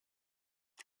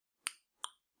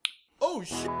Oh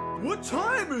shit! What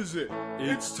time is it?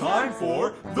 It's time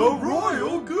for the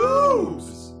Royal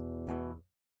Goobs!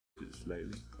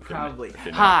 Probably.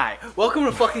 Hi, welcome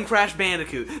to fucking Crash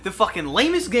Bandicoot, the fucking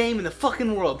lamest game in the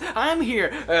fucking world. I'm here,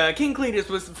 King Cletus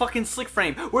with fucking Slick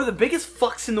Frame. We're the biggest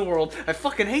fucks in the world. I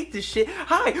fucking hate this shit.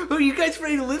 Hi, are you guys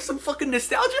ready to live some fucking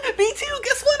nostalgia? Me too,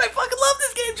 guess what? I fucking love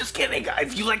this game. Just kidding,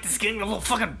 guys. You like this game, you're a little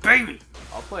fucking baby.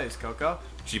 I'll play as Coco.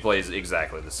 She plays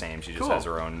exactly the same. She just Cool. has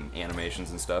her own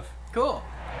animations and stuff. Cool.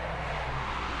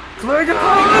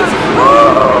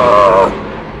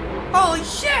 Holy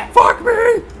shit! Fuck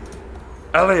me!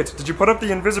 Elliot, did you put up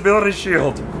the invisibility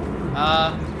shield?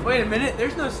 Wait a minute.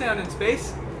 There's no sound in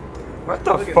space. What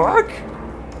the fuck?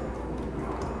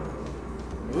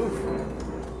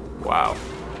 Oof. Wow.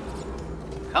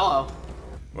 Hello.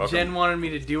 Welcome. Jen wanted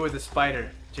me to deal with a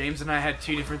spider. James and I had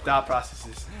two different thought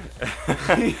processes.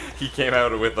 He came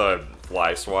out with a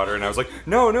fly swatter, and I was like,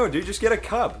 no, dude, just get a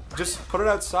cup. Just put it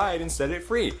outside and set it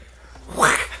free.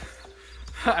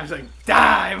 I was like,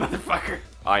 die, motherfucker.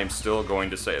 I am still going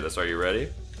to say this. Are you ready?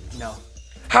 No.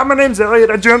 Hi, my name's Elliot.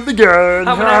 I jumped the gun.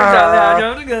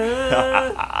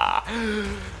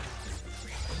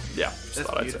 Yeah, just That's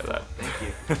thought I'd beautiful. say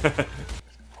Thank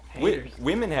you. Haters.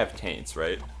 Women have taints,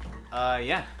 right?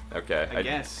 Yeah. Okay. I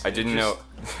guess. I didn't Just know.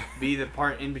 Be the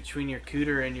part in between your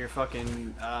cooter and your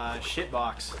fucking shit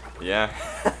box. Yeah.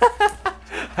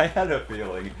 I had a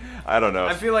feeling. I don't know.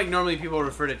 I feel like normally people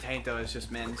refer to taint though as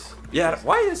just men's. Yeah.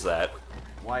 Why is that?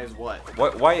 Why is what?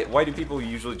 Why do people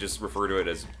usually just refer to it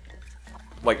as,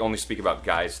 like, only speak about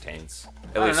guys' taints?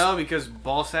 I don't know, because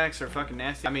ball sacks are fucking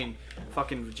nasty. I mean,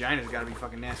 fucking vagina's gotta be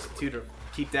fucking nasty too to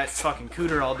keep that fucking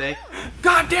cooter all day.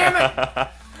 God damn it!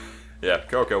 Yeah,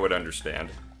 Coco would understand.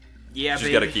 Yeah, She's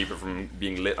baby. gotta keep it from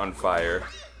being lit on fire.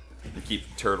 And keep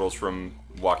turtles from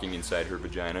walking inside her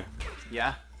vagina.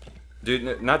 Yeah.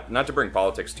 Dude, not to bring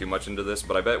politics too much into this,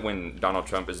 but I bet when Donald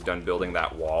Trump is done building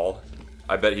that wall,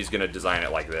 I bet he's gonna design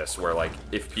it like this, where, like,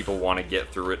 if people want to get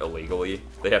through it illegally,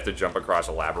 they have to jump across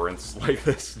a labyrinth like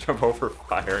this, jump over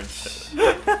fire and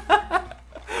shit.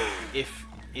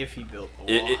 If he built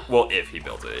the wall. Well, if he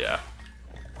built it, yeah.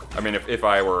 I mean, if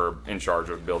I were in charge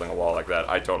of building a wall like that,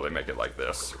 I'd totally make it like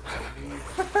this.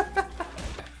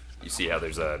 You see how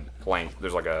there's a plank,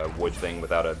 there's like a wood thing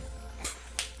without a...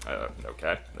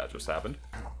 okay, that just happened.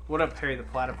 What up, Harry the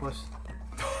Platypus?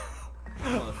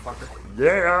 Motherfucker.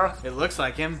 Yeah! It looks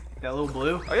like him. That little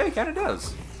blue. Oh yeah, he kinda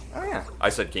does. Oh yeah. I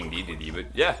said King DDD, but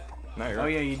yeah. No, you're Oh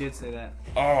right. yeah, you did say that.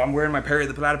 Oh, I'm wearing my Perry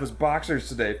the Platypus boxers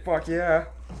today. Fuck yeah.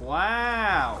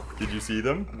 Wow. Did you see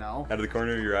them? No. Out of the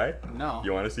corner of your eye? No.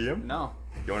 You want to see them? No.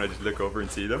 You want to just look over and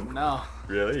see them? No.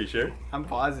 Really? You sure? I'm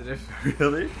positive.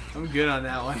 Really? I'm good on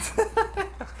that one.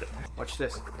 Watch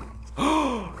this.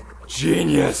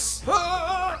 Genius!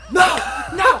 No! No!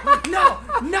 No!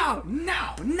 No!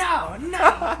 No! No!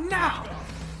 No! No!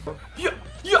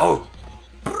 Yo!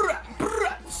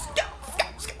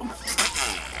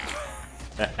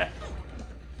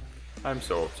 I'm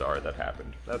so sorry that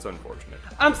happened. That's unfortunate.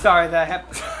 I'm sorry that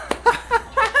happened.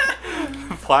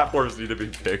 Platforms need to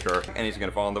be bigger. And he's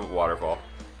gonna fall in the waterfall.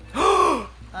 Oh,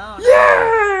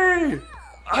 Yay!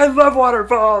 I love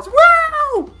waterfalls!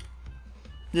 Wow!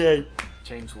 Yay.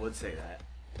 James would say that.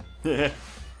 Yeah.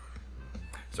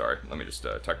 Sorry, let me just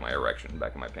tuck my erection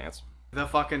back in my pants. The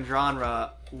fucking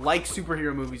genre, like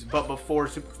superhero movies, but before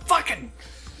fucking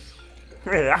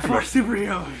before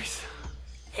superhero movies.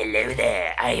 Hello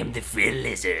there, I am the Frill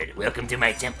Lizard. Welcome to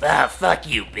my temple. Ah, fuck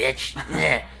you, bitch.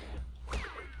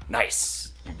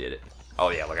 Nice. You did it. Oh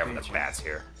yeah, look at the bats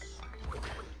here.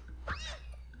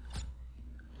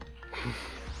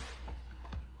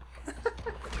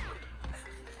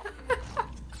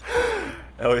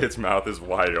 Elliot's mouth is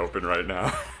wide open right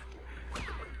now.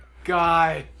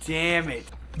 God damn it.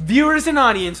 Viewers and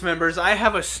audience members, I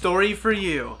have a story for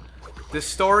you. The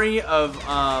story of,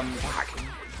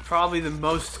 probably the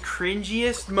most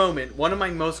cringiest moment, one of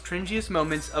my most cringiest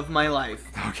moments of my life.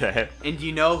 Okay. And do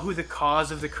you know who the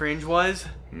cause of the cringe was?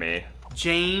 Me.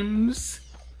 James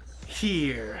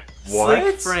here. What?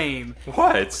 Slick Frame.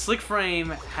 What? Slick Frame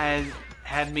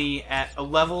had me at a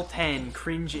level 10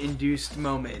 cringe-induced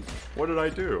moment. What did I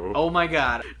do? Oh my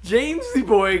god. James the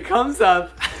boy comes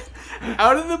up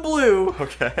out of the blue,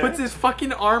 Okay. puts his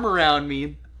fucking arm around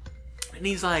me, and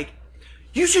he's like,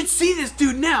 you should see this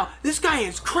dude now. This guy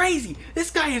is crazy.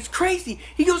 This guy is crazy.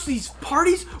 He goes to these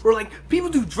parties where, like, people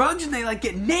do drugs and they, like,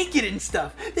 get naked and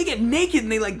stuff. They get naked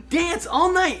and they, like, dance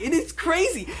all night, and it's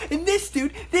crazy. And this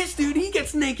dude, he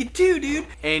gets naked too, dude.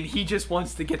 And he just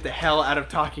wants to get the hell out of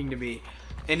talking to me.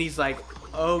 And he's like,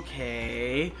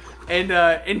 okay.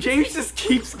 And James just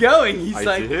keeps going. He's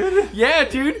like, did? yeah,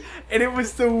 dude. And it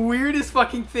was the weirdest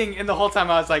fucking thing. And the whole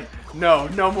time I was like, no,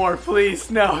 no more,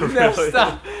 please, no, Really?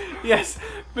 stop. Yes,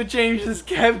 but James just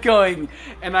kept going,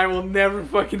 and I will never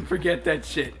fucking forget that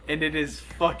shit. And it is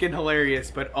fucking hilarious.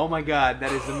 But oh my god,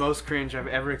 that is the most cringe I've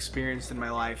ever experienced in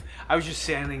my life. I was just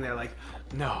standing there like,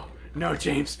 no,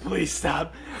 James, please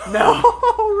stop, no.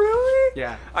 Oh, really?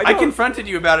 Yeah, I I confronted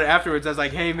you about it afterwards. I was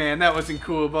like, hey man, that wasn't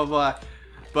cool, blah blah.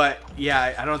 But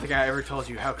yeah, I don't think I ever told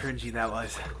you how cringy that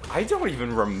was. I don't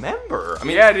even remember. I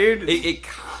mean, Yeah, dude. It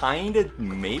kind of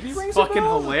maybe rings Fucking a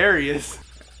bell. hilarious.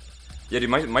 Yeah, dude,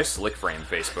 my Slick Frame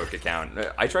Facebook account.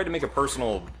 I tried to make a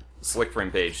personal Slick Frame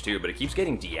page too, but it keeps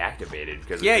getting deactivated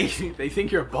because Yeah, they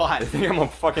think you're a bot. I think I'm a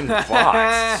fucking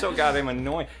bot. It's so goddamn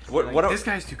annoying. What? This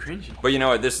guy's too cringy. But you know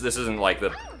what? This isn't like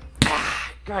the.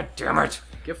 God damn it!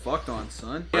 Get fucked on,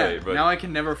 son. Right, Yeah, but- now I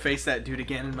can never face that dude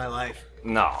again in my life.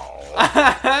 No.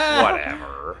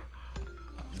 Whatever.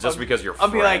 Just because your I'll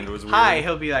friend be like, was weird. hi.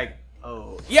 He'll be like,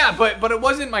 oh. Yeah, but it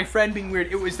wasn't my friend being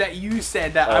weird. It was that you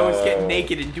said that I was getting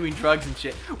naked and doing drugs and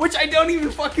shit, which I don't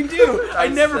even fucking do. I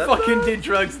never said fucking that? did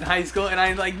drugs in high school, and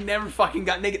I like never fucking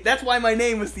got naked. That's why my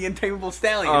name was the Untamable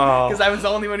Stallion, Oh. because I was the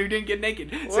only one who didn't get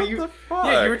naked. So What you, the yeah,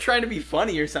 fuck? you were trying to be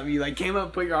funny or something. You like came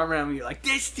up, put your arm around me, you're like,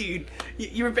 this dude.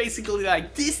 You were basically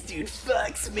like, this dude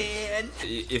fucks, man.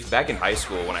 If back in high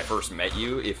school when I first met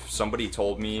you, if somebody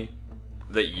told me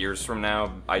that years from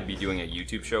now I'd be doing a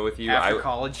YouTube show with you, After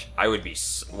college. I would be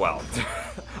well,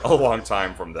 a long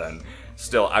time from then.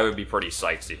 Still, I would be pretty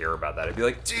psyched to hear about that. I'd be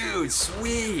like, dude,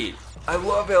 sweet. I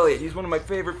love Elliot. He's one of my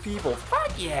favorite people.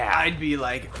 Fuck yeah. I'd be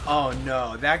like, oh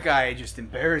no, that guy just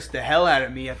embarrassed the hell out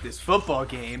of me at this football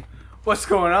game. What's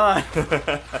going on?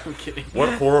 I'm kidding.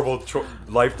 What horrible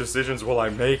life decisions will I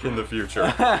make in the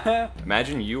future?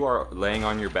 Imagine you are laying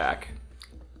on your back.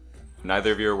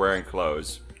 Neither of you are wearing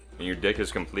clothes. And your dick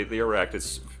is completely erect.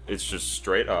 It's just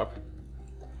straight up.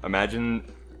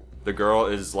 Imagine the girl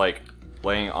is like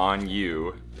laying on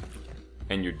you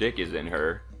and your dick is in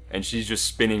her and she's just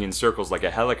spinning in circles like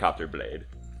a helicopter blade.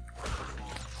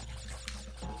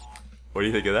 What do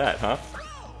you think of that, huh?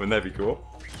 Wouldn't that be cool?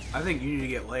 I think you need to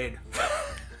get laid.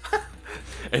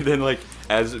 And then like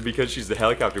because she's the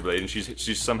helicopter blade and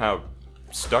she's somehow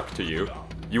stuck to you,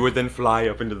 you would then fly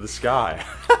up into the sky.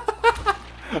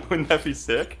 Wouldn't that be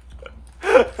sick?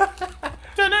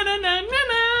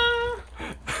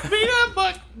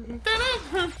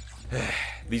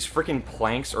 These freaking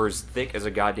planks are as thick as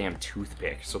a goddamn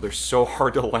toothpick, so they're so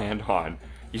hard to land on.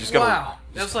 You just gotta. Wow,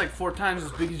 that's like 4 times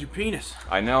as big as your penis.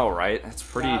 I know, right? That's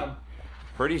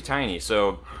pretty tiny.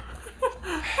 So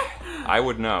I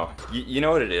would know. You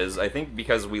know what it is? I think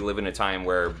because we live in a time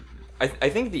where I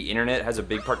think the internet has a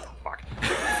big part. Fuck.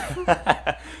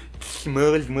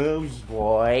 Smooth, smooth,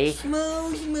 boy.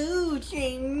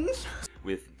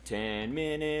 With 10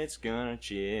 minutes, gonna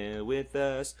chill with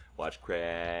us. Watch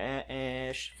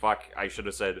Crash. Fuck, I should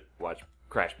have said watch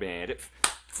Crash Bandicoot.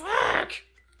 Fuck!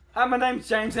 Hi, my name's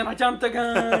James and I jumped the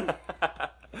gun.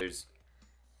 There's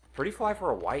pretty fly for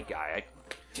a white guy.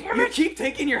 You keep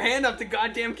taking your hand off the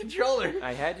goddamn controller.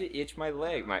 I had to itch my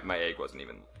leg. My egg wasn't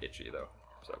even itchy though.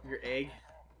 So Your egg?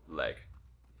 leg.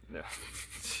 No.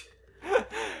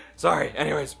 Sorry.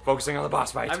 Anyways, focusing on the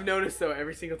boss fight. I've noticed though,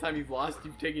 every single time you've lost,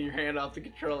 you've taken your hand off the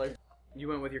controller. You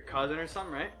went with your cousin or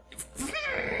something, right?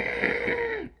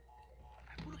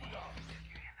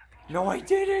 No, I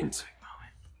didn't.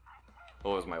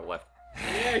 Oh, it was my left.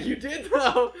 Yeah, you did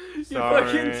though. You Sorry.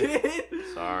 fucking did.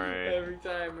 Sorry. Every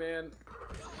time, man.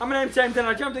 I'm my name's James and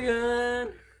I jumped the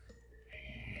gun.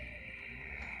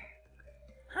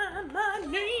 Hi, my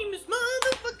name is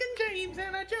motherfucking James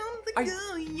and I jumped the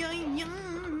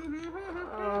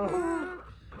gun.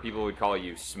 People would call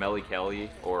you Smelly Kelly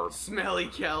or Smelly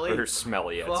Kelly.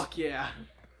 Smelly It. Fuck yeah.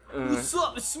 What's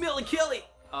up, Smelly Kelly?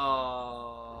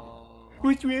 Oh.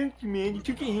 What's wrong, man? You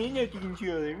took your hand off the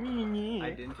controller. I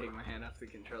didn't take my hand off the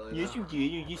controller. Yes, though. you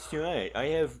did. You just saw it. I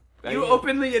have. You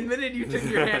openly admitted you took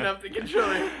your hand off the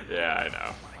controller. Yeah, I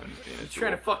know. I'm just being a tool.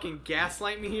 Trying to fucking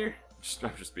gaslight me here?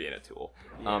 I'm just being a tool.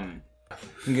 I'm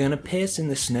gonna piss in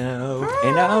the snow,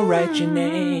 and I'll write your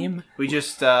name. We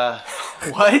just, what?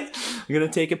 I'm gonna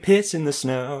take a piss in the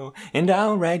snow, and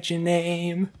I'll write your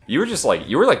name. You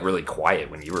were like really quiet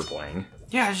when you were playing.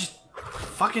 Yeah, just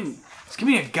fucking, it's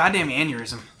giving me a goddamn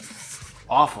aneurysm.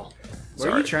 Awful. Where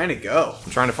are Sorry. you trying to go?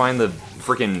 I'm trying to find the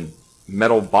freaking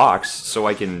metal box so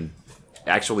I can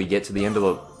actually get to the end of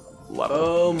the level.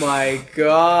 Oh my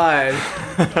god.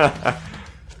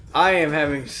 I am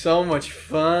having so much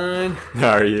fun.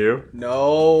 Are you?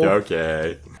 No.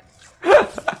 Okay.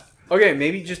 Okay,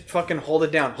 maybe just fucking hold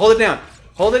it down. Hold it down.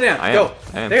 Hold it down. I Go.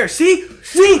 am. There. See?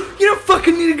 See? You don't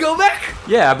fucking need to go back.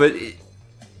 Yeah, but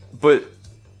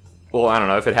well, I don't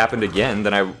know. If it happened again,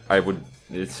 then I would.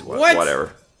 It's What?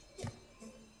 whatever.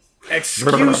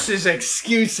 Excuses,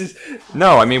 excuses.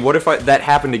 No, I mean, what if that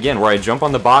happened again, where I jump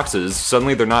on the boxes,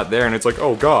 suddenly they're not there, and it's like,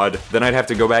 oh god, then I'd have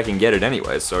to go back and get it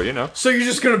anyway, so, you know. So you're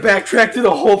just gonna backtrack to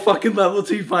the whole fucking level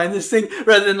till you find this thing,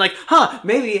 rather than like, huh,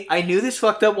 maybe I knew this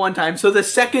fucked up one time, so the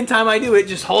second time I do it,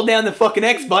 just hold down the fucking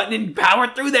X button and power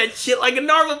through that shit like a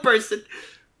normal person.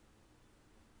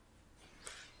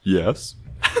 Yes.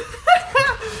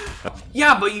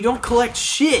 Yeah, but you don't collect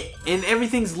shit, and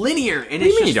everything's linear, and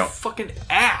it's mean you just don't? fucking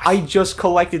ass. I just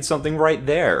collected something right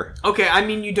there. Okay, I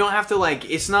mean, you don't have to, like,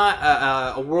 it's not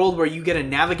a world where you get to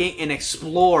navigate and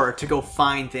explore to go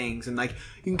find things, and, like,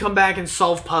 you can come back and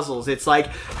solve puzzles. It's like,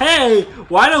 hey,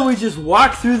 why don't we just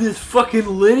walk through this fucking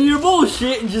linear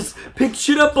bullshit and just pick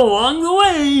shit up along the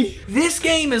way? This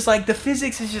game is, like, the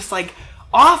physics is just, like,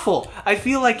 awful. I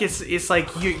feel like it's like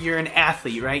you're an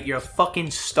athlete, right? You're a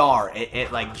fucking star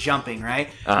at like jumping, right?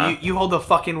 You hold the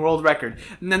fucking world record,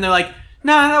 and then they're like,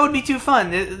 nah, that would be too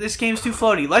fun. This game's too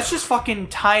floaty. Let's just fucking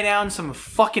tie down some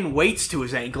fucking weights to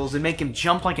his ankles and make him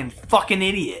jump like a fucking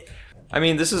idiot. I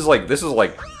mean, this is like.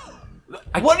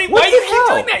 Why do you keep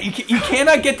doing that? You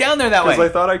cannot get down there that way. Because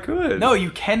I thought I could. No,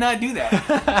 you cannot do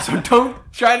that. So don't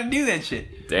try to do that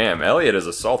shit. Damn, Elliot is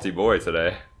a salty boy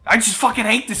today. I just fucking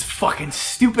hate this fucking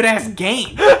stupid ass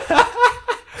game.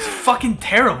 It's fucking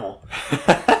terrible.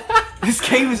 This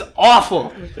game is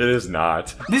awful. It is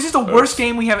not. This is the worst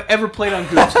game we have ever played on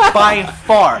Goobs by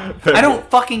far. I don't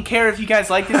fucking care if you guys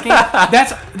like this game.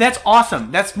 That's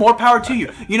awesome. That's more power to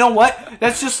you. You know what?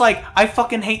 That's just like, I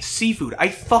fucking hate seafood. I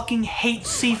fucking hate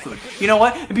seafood. You know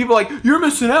what? And people are like, you're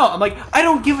missing out. I'm like, I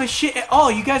don't give a shit at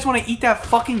all. You guys want to eat that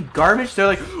fucking garbage? They're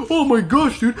like, oh my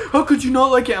gosh, dude, how could you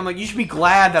not like it? I'm like, you should be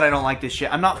glad that I don't like this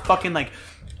shit. I'm not fucking like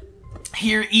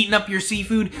here eating up your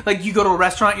seafood. Like, you go to a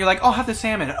restaurant, you're like, oh, have the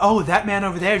salmon. Oh, that man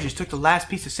over there just took the last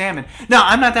piece of salmon. No,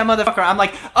 I'm not that motherfucker. I'm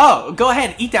like, oh, go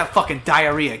ahead and eat that fucking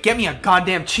diarrhea. Get me a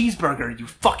goddamn cheeseburger, you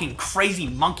fucking crazy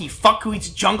monkey fuck who eats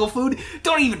jungle food.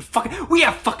 Don't even fucking, we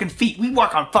have fucking feet. We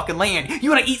walk on fucking land. You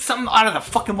wanna eat something out of the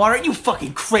fucking water? You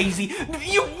fucking crazy.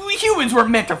 You humans were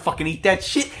meant to fucking eat that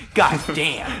shit. God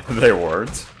damn. They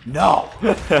weren't. No.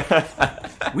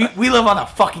 we live on the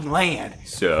fucking land.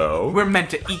 So? We're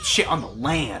meant to eat shit on the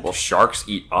land. Well, sharks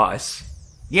eat us.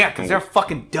 Yeah, because they're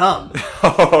fucking dumb.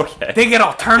 Okay. They get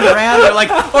all turned around. They're like,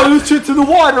 oh, this shit's in the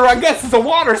water. I guess it's a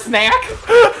water snack.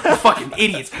 They're fucking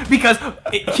idiots. Because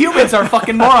humans are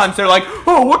fucking morons. They're like,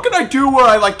 oh, what can I do where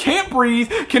I, like, can't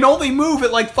breathe, can only move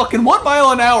at, like, fucking 1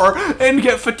 mile an hour, and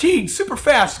get fatigued super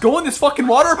fast? Go in this fucking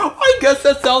water? I guess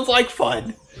that sounds like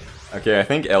fun. Okay, I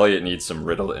think Elliot needs some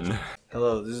Ritalin.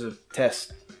 Hello, this is a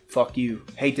test. Fuck you.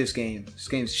 Hate this game. This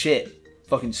game's shit.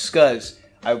 Fucking scuzz.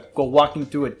 I go walking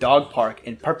through a dog park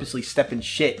and purposely step in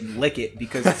shit and lick it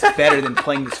because it's better than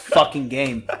playing this fucking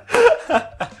game.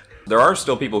 There are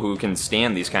still people who can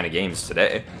stand these kind of games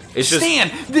today. It's just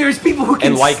Stand! There's people who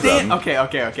can and like stand. them.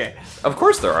 Okay. Of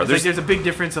course there are. There's a big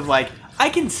difference of like, I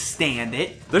can stand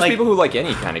it. There's like, people who like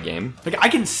any kind of game. Like, I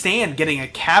can stand getting a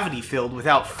cavity filled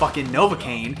without fucking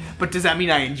Novocaine, but does that mean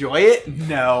I enjoy it?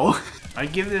 No.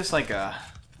 I'd give this like a...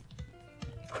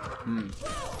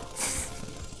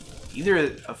 Either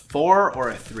a 4 or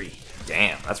a 3.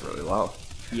 Damn, that's really low.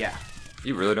 Yeah.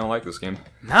 You really don't like this game.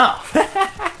 No.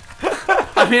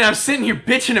 I mean, I'm sitting here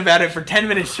bitching about it for 10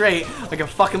 minutes straight, like a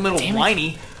fucking little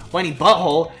whiny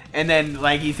butthole, and then,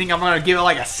 like, you think I'm gonna give it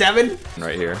like a 7?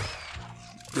 Right here.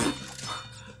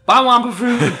 Wampa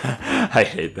fruit. I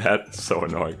hate that. It's so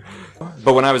annoying.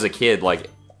 But when I was a kid, like,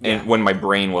 and when my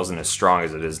brain wasn't as strong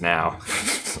as it is now.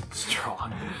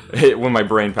 Strong. When my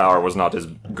brain power was not as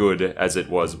good as it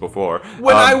was before.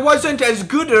 When I wasn't as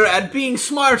gooder at being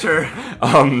smarter.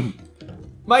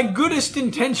 My goodest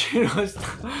intention was...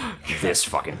 This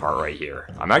fucking part right here.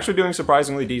 I'm actually doing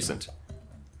surprisingly decent.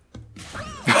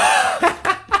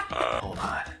 Hold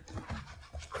on.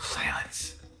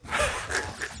 Silence.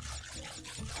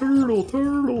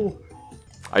 Turtle.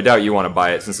 I doubt you want to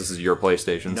buy it since this is your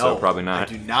PlayStation, so probably not. I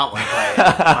do not want to buy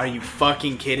it. Are you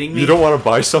fucking kidding me? You don't want to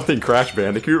buy something Crash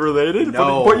Bandicoot related?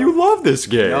 No. But you love this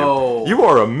game. No. You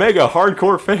are a mega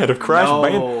hardcore fan of Crash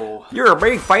Bandicoot. You're a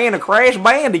big fan of Crash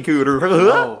Bandicoot.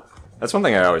 No. That's one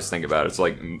thing I always think about. It's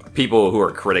like people who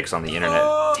are critics on the internet.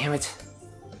 Damn it.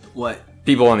 What?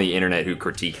 People on the internet who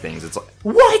critique things. It's like,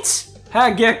 What?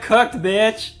 I get cooked,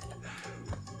 bitch.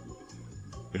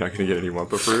 you're not going to get any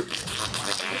Wumpa fruit?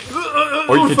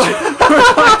 Or you can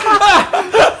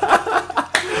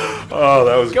Oh,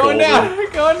 that was Going golden.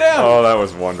 down. Going down. Oh, that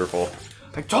was wonderful.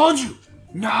 I told you.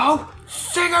 No.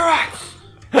 cigarettes!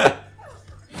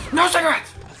 No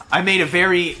cigarettes! I made a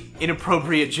very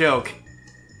inappropriate joke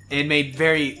and made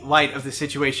very light of the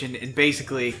situation and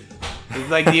basically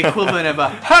like the equivalent of a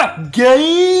ha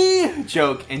gay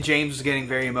joke, and James was getting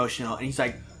very emotional and he's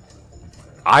like,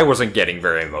 I wasn't getting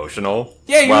very emotional.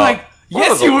 yeah, you're like,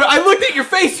 yes you were. I looked at your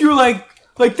face, you were like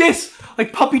this,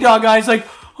 like puppy dog eyes, like,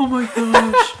 oh my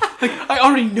gosh. Like, I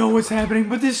already know what's happening,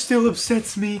 but this still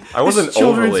upsets me. I wasn't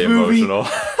overly emotional.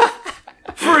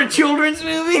 For a children's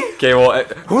movie? Okay, well,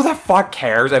 who the fuck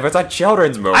cares if it's a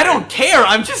children's movie? I don't care,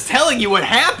 I'm just telling you what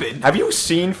happened. Have you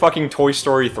seen fucking Toy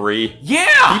Story 3?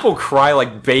 Yeah! People cry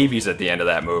like babies at the end of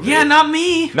that movie. Yeah, not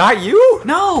me. Not you?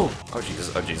 No. Oh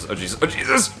Jesus, oh Jesus, oh Jesus, oh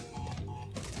Jesus!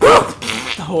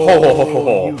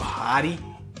 Oh, you hottie.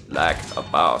 Like a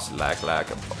boss, like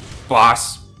a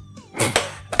boss.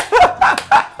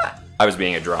 I was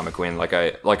being a drama queen, like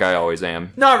I always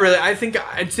am. Not really. I think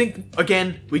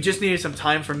again, we just needed some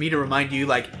time for me to remind you,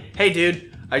 like, hey,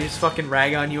 dude, I just fucking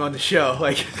rag on you on the show,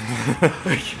 like.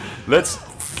 Let's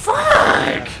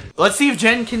fuck. Let's see if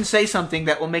Jen can say something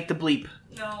that will make the bleep.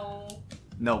 No.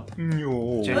 No.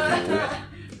 No. Jen can't do it.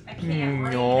 I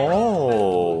can't.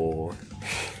 No.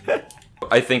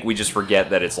 I think we just forget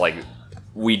that it's like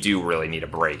we do really need a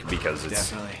break because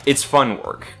Definitely. It's fun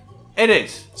work. It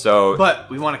is. So, but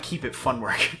we want to keep it fun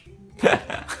work.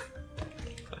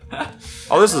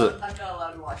 oh, this is. I'm not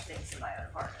allowed to watch things in my own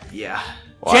apartment. Yeah.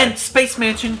 Why? Jen, Space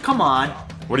Mansion, come on.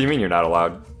 What do you mean you're not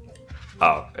allowed?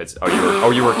 Oh, it's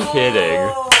you were kidding.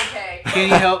 Oh, okay. Can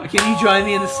you help? Can you join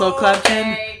me in the slow clap,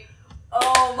 Jen? Okay.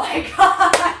 Oh my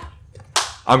god.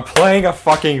 I'm playing a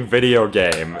fucking video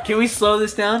game. Can we slow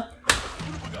this down?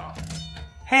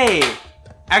 Hey,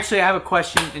 actually, I have a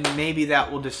question, and maybe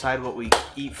that will decide what we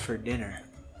eat for dinner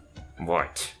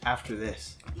What? after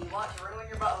this. You want to ruin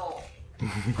your butthole.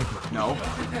 No,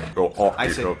 Go off. I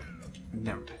said go.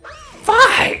 never.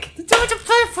 Fuck! It's on the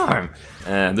platform!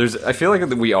 I feel like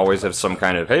we always have some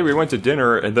kind of, hey, we went to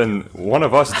dinner, and then one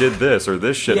of us did this, or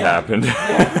this shit Yeah. happened.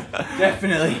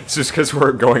 Definitely. It's just because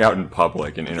we're going out in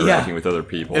public and interacting with other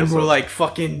people. And so- we're like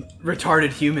fucking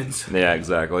retarded humans. Yeah,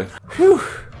 exactly. Whew.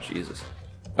 Jesus.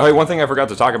 Oh, wait, one thing I forgot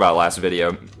to talk about last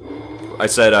video. I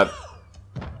said,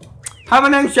 Hi, my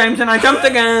name's James, and I jumped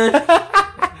again.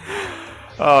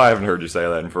 oh, I haven't heard you say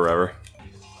that in forever.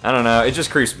 I don't know, it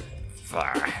just creeps me.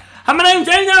 Fuck. Hi, my name's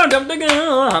James, and I jumped again.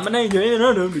 Hi, my name's James, and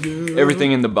I jumped again.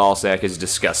 Everything in the ball sack is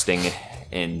disgusting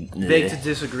and. Beg to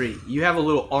disagree. You have a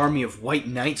little army of white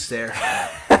knights there.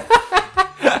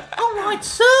 Alright,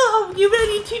 so, you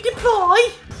ready to deploy?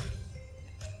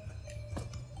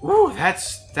 Ooh,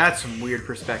 that's some weird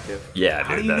perspective. Yeah,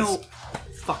 How dude, do you that's. know?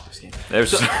 Fuck this game.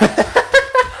 There's.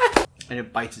 And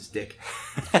it bites his dick.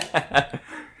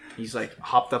 He's like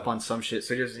hopped up on some shit,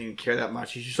 so he doesn't even care that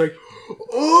much. He's just like,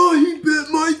 oh, he bit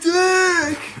my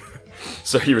dick!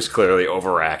 So he was clearly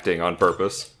overacting on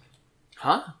purpose.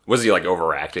 Huh? Was he like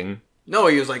overacting? No,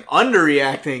 he was like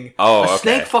underreacting. Oh, A okay.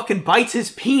 snake fucking bites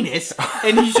his penis,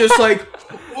 and he's just like,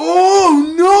 oh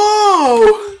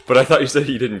no! But I thought you said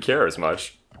he didn't care as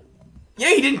much. Yeah,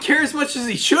 he didn't care as much as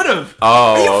he should have.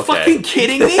 Oh, Are you okay. fucking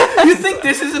kidding me? You think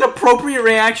this is an appropriate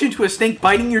reaction to a snake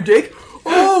biting your dick?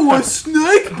 Oh, a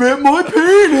snake bit my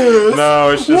penis!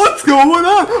 No, it's just. What's going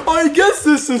on? I guess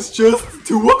this is just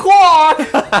 2 o'clock!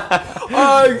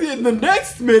 In the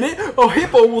next minute, a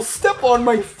hippo will step on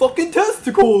my fucking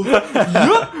testicles!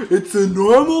 Yep, it's a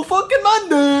normal fucking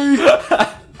Monday!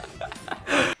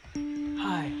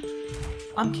 Hi,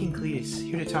 I'm King Cletus,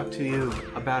 here to talk to you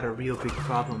about a real big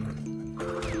problem.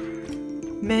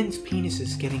 Men's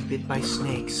penises getting bit by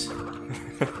snakes.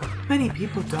 Many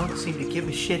people don't seem to give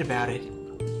a shit about it.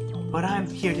 But I'm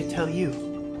here to tell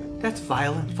you, that's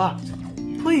vile and fucked.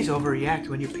 Please overreact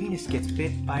when your penis gets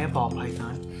bit by a ball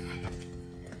python.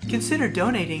 Consider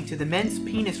donating to the Men's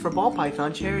Penis for Ball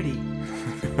Python charity.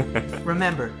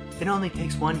 Remember, it only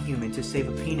takes one human to save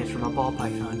a penis from a ball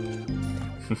python.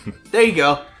 There you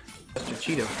go. Mr.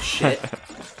 Cheeto shit.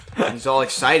 He's all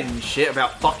excited and shit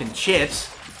about fucking chips.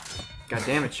 God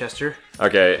damn it, Chester.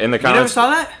 Okay, in the You never comments. saw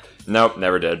that? Nope,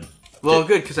 never did. Well,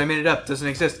 good, because I made it up. Doesn't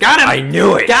exist. Got him! I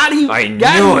knew it! Got him! I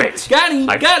Got knew him! it! Got him!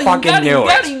 I Got him! fucking Got him! knew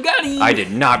Got it. him! Got him! I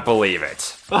did not believe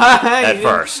it. At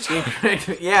first.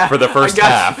 Yeah. For the first I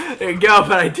got half. you. There you go,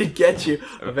 but I did get you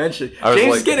eventually. I was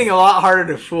James is like- getting a lot harder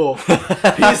to fool.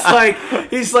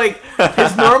 He's like,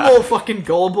 his normal fucking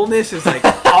gullibleness is like,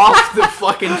 off the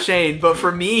fucking chain. But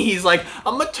for me, he's like,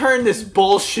 I'm gonna turn this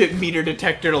bullshit meter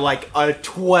detector to like a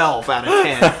 12 out of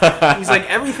 10. He's like,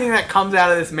 everything that comes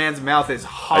out of this man's mouth is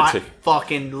hot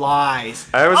fucking lies.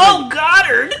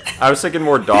 Goddard! I was thinking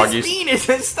more doggies. His penis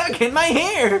is stuck in my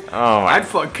hair. Oh my. I'd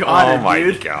fuck Goddard, dude. Oh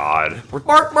my god.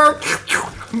 Mark, Mark,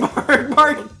 Mark,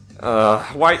 Mark.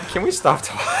 Why? Can we stop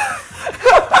talking?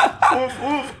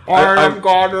 I'm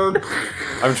Goddard.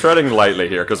 I'm treading lightly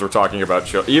here because we're talking about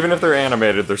children. Even if they're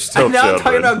animated, they're still now children. I'm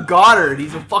talking about Goddard.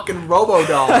 He's a fucking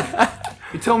robo-dog.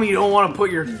 You tell me you don't want to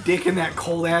put your dick in that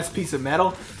cold-ass piece of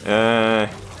metal? I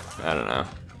don't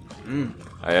know.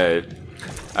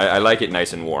 I like it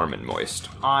nice and warm and moist.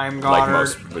 I'm Goddard. Like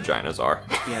most vaginas are.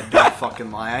 Yeah, don't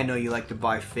fucking lie. I know you like to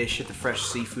buy fish at the fresh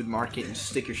seafood market and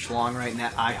stick your schlong right in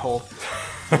that eye hole.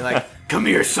 You're like, come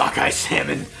here, sockeye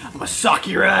salmon. I'm gonna sock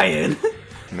your eye in.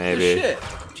 Maybe. Shit.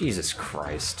 Jesus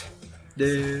Christ.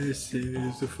 This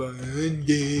is a fun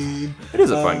game. It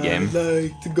is a fun game. I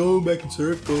like to go back in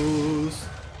circles.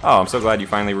 Oh, I'm so glad you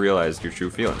finally realized your true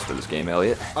feelings for this game,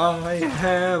 Elliot. I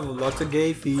have lots of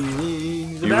gay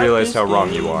feelings. You realized how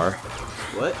wrong you are.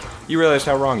 What? You realized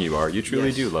how wrong you are. You truly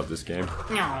Yes. do love this game.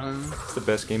 It's the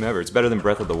best game ever. It's better than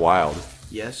Breath of the Wild.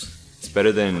 Yes. It's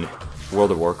better than World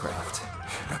of Warcraft.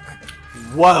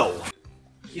 Whoa.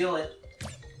 Kill it.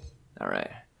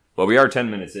 Alright. Well, we are 10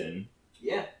 minutes in.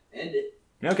 Yeah, end it.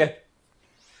 Okay.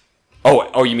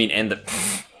 Oh, you mean end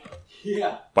the...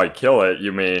 Yeah. By kill it,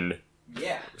 you mean...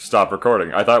 Yeah. Stop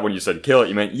recording. I thought when you said kill it,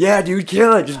 you meant, yeah, dude,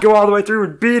 kill it. Just go all the way through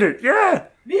and beat it. Yeah.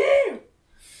 Yeah.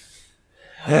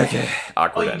 Okay. Oh,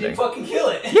 Awkward you ending. did fucking kill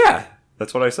it. Yeah.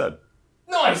 That's what I said.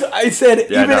 No, I said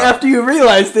Yeah, even no. after you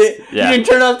realized it, Yeah. you didn't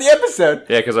turn off the episode.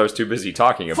 Yeah, because I was too busy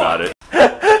talking about it.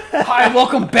 Hi,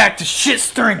 welcome back to shit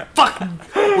stirring fucking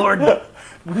Lord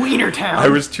Wienertown. I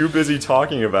was too busy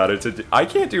talking about it to do... I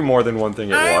can't do more than one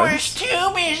thing at once.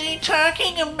 too busy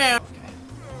talking about.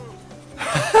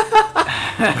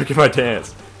 Look at my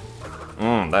dance.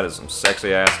 That is some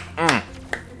sexy ass.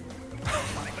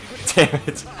 Damn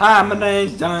it. Hi, my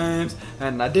name's James,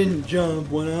 and I didn't jump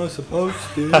when I was supposed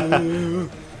to. Darn you,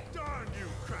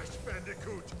 Crash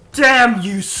Bandicoot! Damn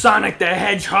you, Sonic the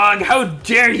Hedgehog! How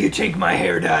dare you take my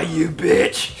hair dye, you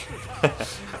bitch!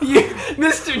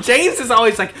 Mr. James is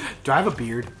always like, do I have a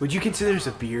beard? Would you consider this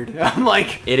a beard? I'm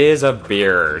like, It is a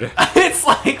beard. it's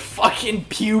like fucking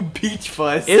pube peach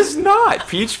fuzz. It's not.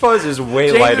 Peach fuzz is way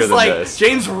James lighter is than like, this.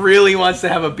 James really wants to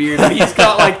have a beard, but he's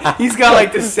got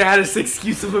like the saddest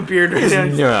excuse of a beard right now.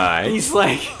 not. He's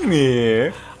like,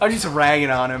 Yeah. I'm just ragging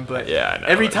on him, but Yeah, I know.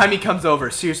 every time he comes over,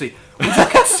 seriously, would you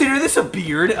consider this a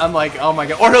beard? I'm like, oh my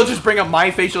god. Or he'll just bring up my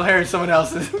facial hair and someone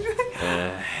else's.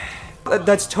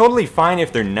 That's totally fine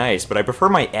if they're nice, but I prefer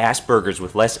my Asperger's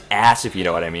with less ass, if you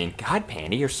know what I mean. God,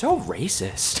 Pandy, you're so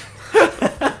racist.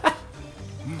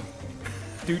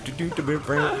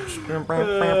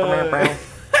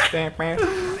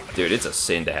 Dude, it's a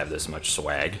sin to have this much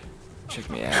swag. Check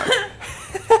me out.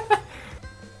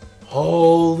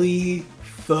 Holy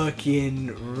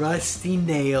fucking rusty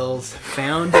nails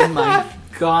found in my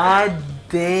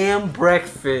goddamn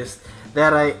breakfast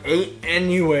that I ate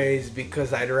anyways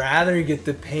because I'd rather get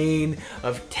the pain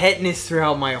of tetanus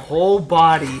throughout my whole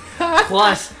body.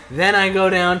 Plus, then I go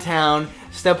downtown,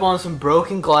 step on some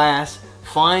broken glass,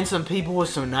 find some people with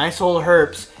some nice old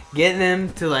herps, get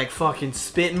them to like fucking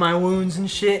spit in my wounds and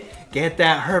shit, get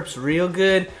that herps real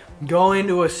good, go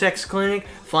into a sex clinic,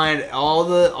 find all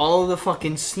the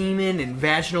fucking semen and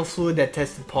vaginal fluid that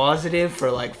tested positive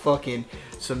for like fucking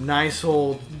some nice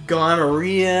old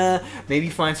gonorrhea, maybe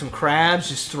find some crabs,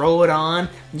 just throw it on,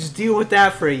 and just deal with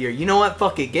that for a year. You know what?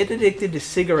 Fuck it. Get addicted to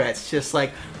cigarettes. Just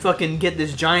like fucking get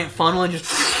this giant funnel and just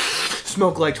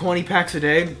smoke like 20 packs a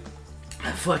day.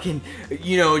 Fucking,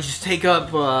 you know, just take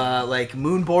up like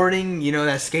moonboarding, you know,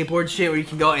 that skateboard shit where you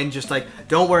can go and just like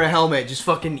don't wear a helmet, just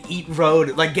fucking eat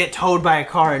road, like get towed by a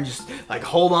car and just like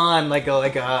hold on like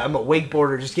I'm a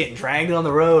wakeboarder just getting dragged on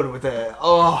the road with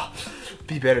a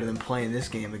be better than playing this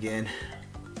game again.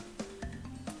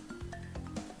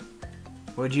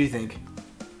 What'd you think?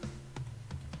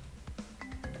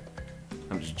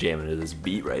 I'm just jamming to this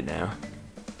beat right now.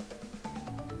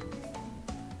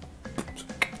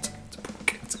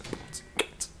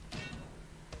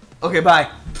 Okay, bye.